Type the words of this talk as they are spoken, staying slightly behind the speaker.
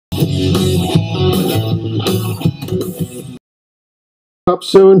up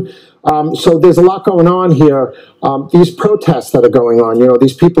soon. So there's a lot going on here. These protests that are going on, you know,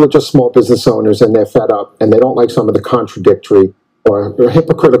 these people are just small business owners and they're fed up and they don't like some of the contradictory or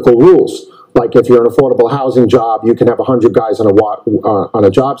hypocritical rules. Like if you're an affordable housing job, you can have 100 guys on a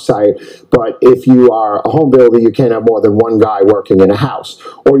job site, but if you are a home builder, you can't have more than one guy working in a house.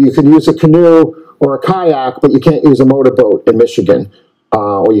 Or you can use a canoe or a kayak, but you can't use a motorboat in Michigan.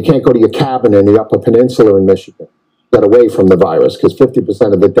 Or you can't go to your cabin in the Upper Peninsula in Michigan. Get away from the virus, because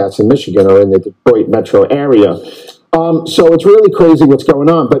 50% of the deaths in Michigan are in the Detroit metro area. So it's really crazy what's going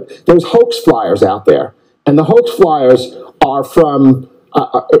on. But there's hoax flyers out there. And the hoax flyers are from...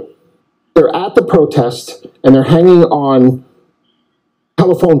 they're at the protest and they're hanging on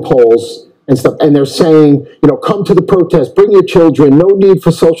telephone poles and stuff, and they're saying, you know, come to the protest, bring your children, no need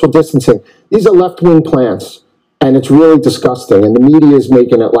for social distancing. These are left-wing plants, and it's really disgusting. And the media is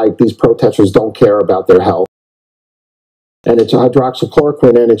making it like these protesters don't care about their health. And it's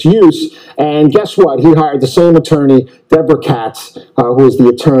hydroxychloroquine and its use. And guess what? He hired the same attorney, Deborah Katz, who is the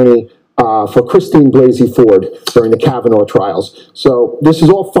attorney for Christine Blasey Ford during the Kavanaugh trials. So this is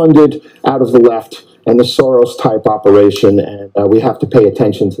all funded out of the left and the Soros-type operation, and we have to pay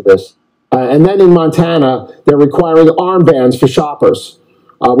attention to this. And then in Montana, they're requiring armbands for shoppers,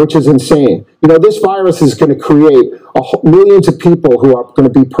 which is insane. You know, this virus is going to create millions of people who are going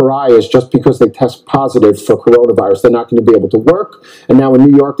to be pariahs just because they test positive for coronavirus. They're not going to be able to work. And now in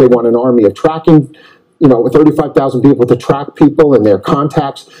New York, they want an army of tracking, you know, with 35,000 people to track people and their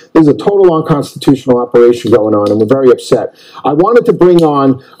contacts. There's a total unconstitutional operation going on, and we're very upset. I wanted to bring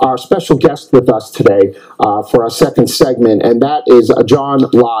on our special guest with us today for our second segment, and that is John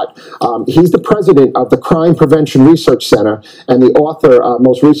Lott. He's the president of the Crime Prevention Research Center and the author,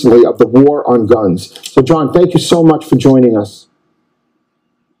 most recently, of The War on Guns. So, John, thank you so much for joining us.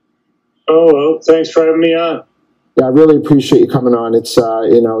 Oh, well, thanks for having me on. Yeah, I really appreciate you coming on. It's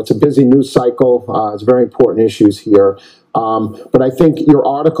you know, it's a busy news cycle. It's very important issues here. But I think your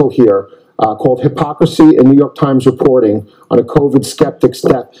article here called "Hypocrisy" in New York Times reporting on a COVID skeptic's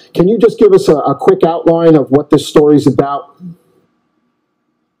death. Can you just give us a quick outline of what this story is about?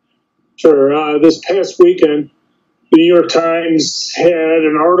 Sure. This past weekend, the New York Times had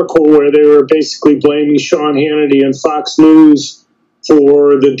an article where they were basically blaming Sean Hannity and Fox News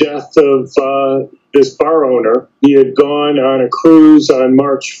for the death of this bar owner. He had gone on a cruise on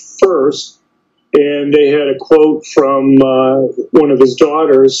March 1st, and they had a quote from one of his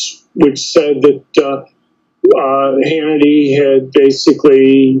daughters, which said that Hannity had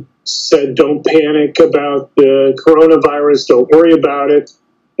basically said, don't panic about the coronavirus, don't worry about it.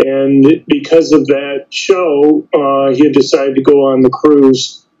 And because of that show, he had decided to go on the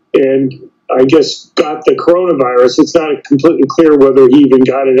cruise and I guess got the coronavirus. It's not completely clear whether he even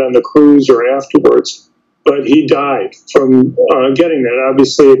got it on the cruise or afterwards, but he died from getting that.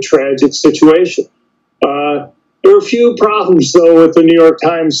 Obviously a tragic situation. There are a few problems, though, with the New York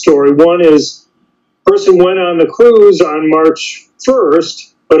Times story. One is the person went on the cruise on March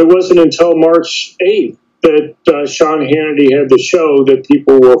 1st, but it wasn't until March 8th that Sean Hannity had the show that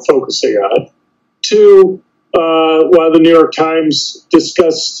people were focusing on. Two, while the New York Times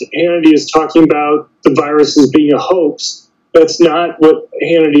discussed Hannity as talking about the virus as being a hoax, that's not what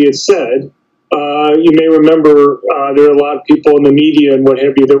Hannity had said. You may remember there are a lot of people in the media and what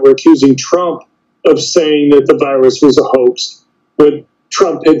have you that were accusing Trump of saying that the virus was a hoax. What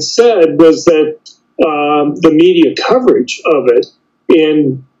Trump had said was that the media coverage of it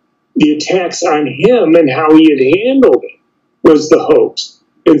and the attacks on him and how he had handled it was the hoax.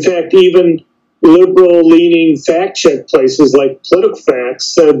 In fact, even liberal-leaning fact-check places like PolitiFact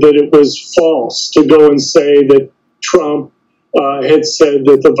said that it was false to go and say that Trump had said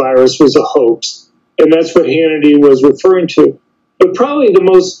that the virus was a hoax. And that's what Hannity was referring to. But probably the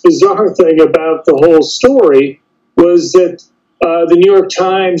most bizarre thing about the whole story was that the New York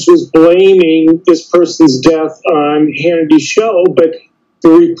Times was blaming this person's death on Hannity's show, but the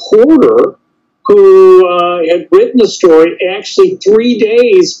reporter who had written the story actually 3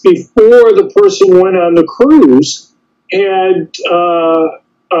 days before the person went on the cruise had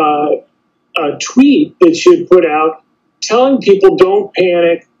a tweet that she had put out telling people don't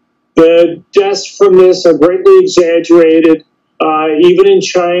panic. The deaths from this are greatly exaggerated. Even in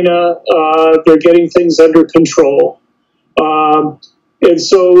China, they're getting things under control. And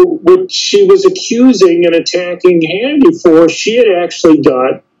so what she was accusing and attacking Hannity for, she had actually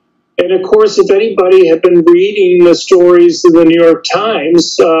done. And of course, if anybody had been reading the stories of the New York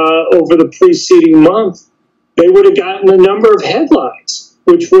Times over the preceding month, they would have gotten a number of headlines,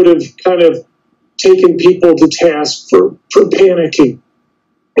 which would have kind of taken people to task for panicking.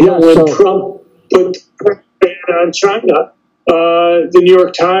 You know, when Trump put the ban on China, the New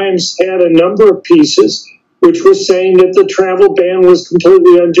York Times had a number of pieces which were saying that the travel ban was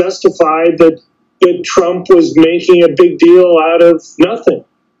completely unjustified, that Trump was making a big deal out of nothing.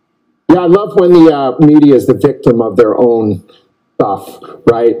 Yeah, I love when the media is the victim of their own stuff,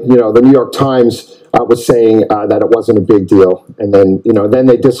 right? You know, the New York Times was saying that it wasn't a big deal, and then then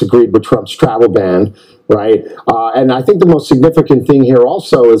they disagreed with Trump's travel ban, right? And I think the most significant thing here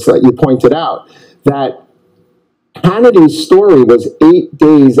also is that you pointed out that Hannity's story was 8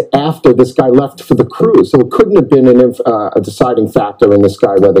 days after this guy left for the cruise, so it couldn't have been a deciding factor in this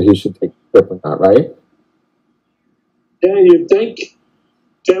guy whether he should take the trip or not, right? Yeah, you'd think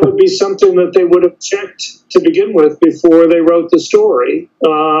that would be something that they would have checked to begin with before they wrote the story.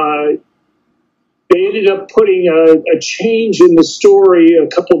 They ended up putting a change in the story a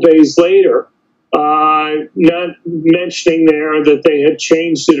couple days later, not mentioning there that they had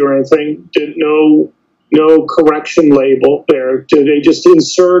changed it or anything. No correction label there. They just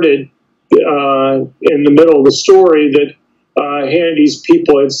inserted in the middle of the story that Hannity's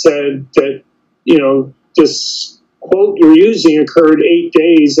people had said that this quote you're using occurred 8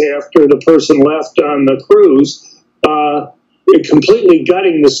 days after the person left on the cruise, completely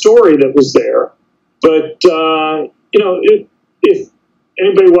gutting the story that was there. But, if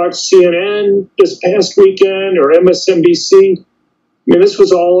anybody watched CNN this past weekend or MSNBC, I mean, this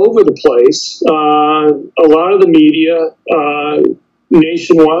was all over the place. A lot of the media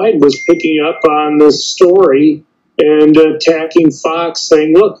nationwide was picking up on this story and attacking Fox,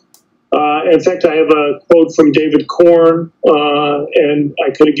 saying, look, in fact, I have a quote from David Korn, and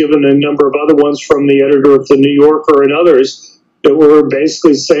I could have given a number of other ones from the editor of the New Yorker and others that were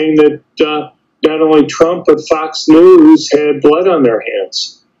basically saying that not only Trump but Fox News had blood on their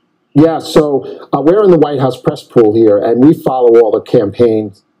hands. Yeah, so we're in the White House press pool here, and we follow all the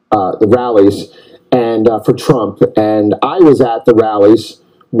campaigns, the rallies, and for Trump. And I was at the rallies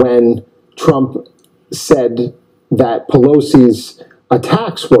when Trump said that Pelosi's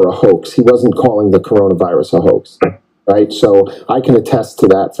attacks were a hoax. He wasn't calling the coronavirus a hoax, right? So I can attest to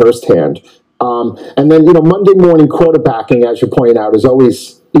that firsthand. And then, Monday morning quarterbacking, as you point out, is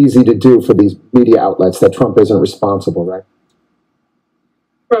always easy to do for these media outlets that Trump isn't responsible, right?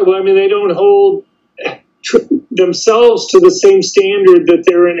 Right. Well, I mean, they don't hold themselves to the same standard that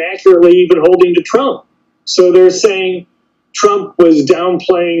they're inaccurately even holding to Trump. So they're saying Trump was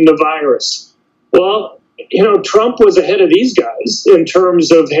downplaying the virus. Well, Trump was ahead of these guys in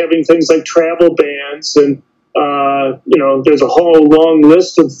terms of having things like travel bans and, there's a whole long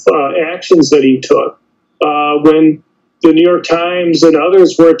list of actions that he took when the New York Times and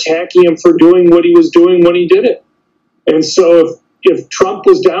others were attacking him for doing what he was doing when he did it. And so if Trump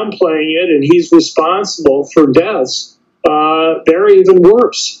was downplaying it and he's responsible for deaths, they're even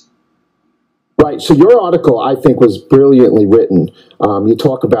worse. Right. So your article, I think, was brilliantly written. You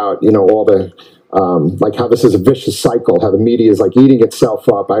talk about, all the, like how this is a vicious cycle, how the media is like eating itself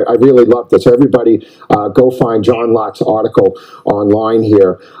up. I really loved it. So everybody go find John Lott's article online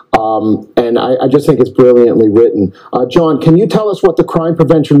here. And I just think it's brilliantly written. John, can you tell us what the Crime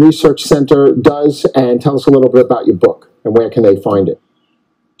Prevention Research Center does, and tell us a little bit about your book and where can they find it?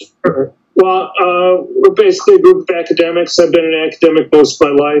 Sure. Well, we're basically a group of academics. I've been an academic most of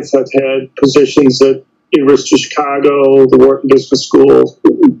my life. I've had positions at University of Chicago, the Wharton Business School,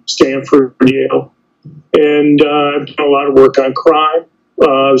 Stanford, Yale. And I've done a lot of work on crime.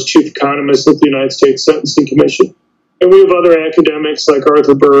 I was chief economist at the United States Sentencing Commission. And we have other academics like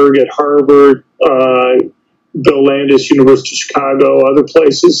Arthur Berg at Harvard, Bill Landis, University of Chicago, other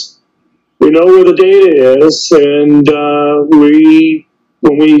places. We know where the data is, and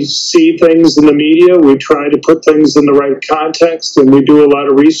when we see things in the media, we try to put things in the right context, and we do a lot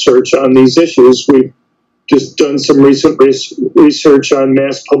of research on these issues. We've just done some recent research on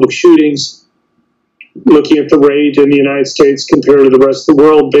mass public shootings, looking at the rate in the United States compared to the rest of the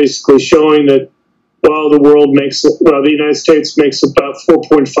world, basically showing that while the United States makes about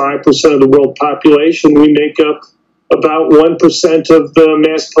 4.5% of the world population, we make up about 1% of the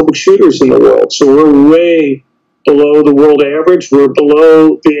mass public shooters in the world. So we're way below the world average. We're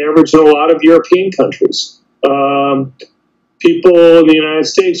below the average in a lot of European countries. People in the United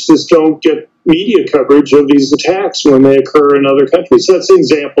States just don't get media coverage of these attacks when they occur in other countries. So that's an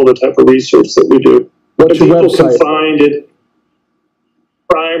example of the type of research that we do. What's your people website? Can find it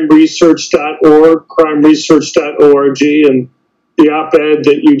crimeresearch.org, crimeresearch.org, and the op-ed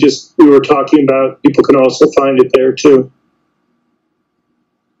that we were talking about, people can also find it there too.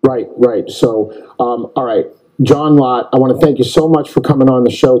 Right. So, all right. John Lott, I want to thank you so much for coming on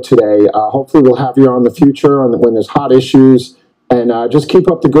the show today. Hopefully we'll have you on in the future when there's hot issues, and just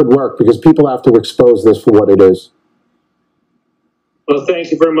keep up the good work because people have to expose this for what it is. Well,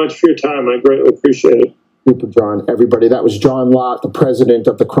 thank you very much for your time. I greatly appreciate it. Super, John. Everybody, that was John Lott, the president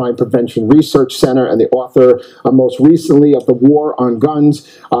of the Crime Prevention Research Center and the author, most recently, of The War on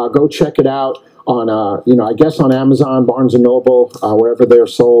Guns. Go check it out on, I guess on Amazon, Barnes & Noble, wherever they're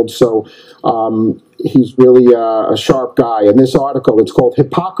sold. So he's really a sharp guy. And this article, it's called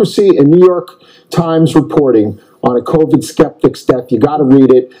Hypocrisy in New York Times Reporting on a COVID Skeptic's Death. You got to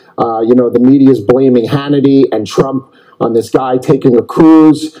read it. The media is blaming Hannity and Trump on this guy taking a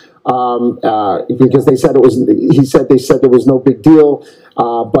cruise. Because they said they said there was no big deal,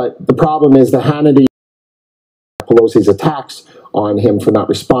 but the problem is that Hannity, Pelosi's attacks on him for not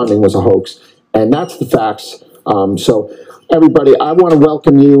responding was a hoax, and that's the facts. So everybody, I want to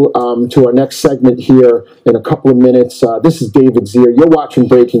welcome you to our next segment here in a couple of minutes. This is David Zier. You're watching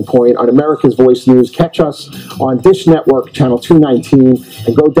Breaking Point on America's Voice News. Catch us on Dish Network, channel 219,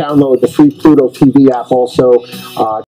 and go download the free Pluto TV app also.